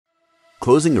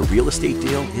Closing a real estate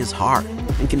deal is hard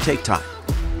and can take time.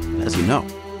 As you know,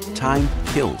 time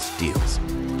kills deals.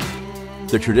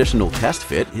 The traditional test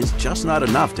fit is just not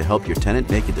enough to help your tenant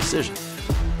make a decision.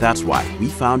 That's why we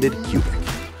founded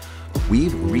qbiq.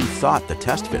 We've rethought the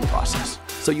test fit process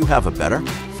so you have a better,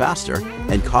 faster,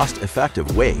 and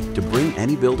cost-effective way to bring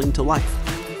any building to life.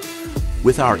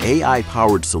 With our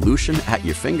AI-powered solution at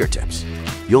your fingertips,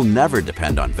 you'll never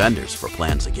depend on vendors for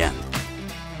plans again.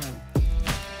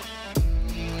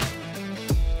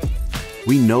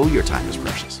 We know your time is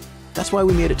precious. That's why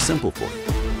we made it simple for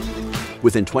you.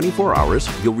 Within 24 hours,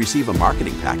 you'll receive a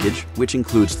marketing package which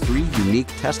includes 3 unique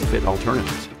test fit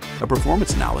alternatives, a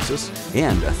performance analysis,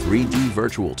 and a 3D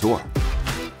virtual tour.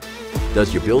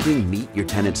 Does your building meet your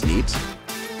tenants' needs?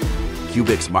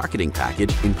 qbiq's marketing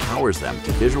package empowers them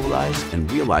to visualize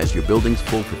and realize your building's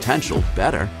full potential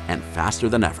better and faster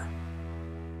than ever.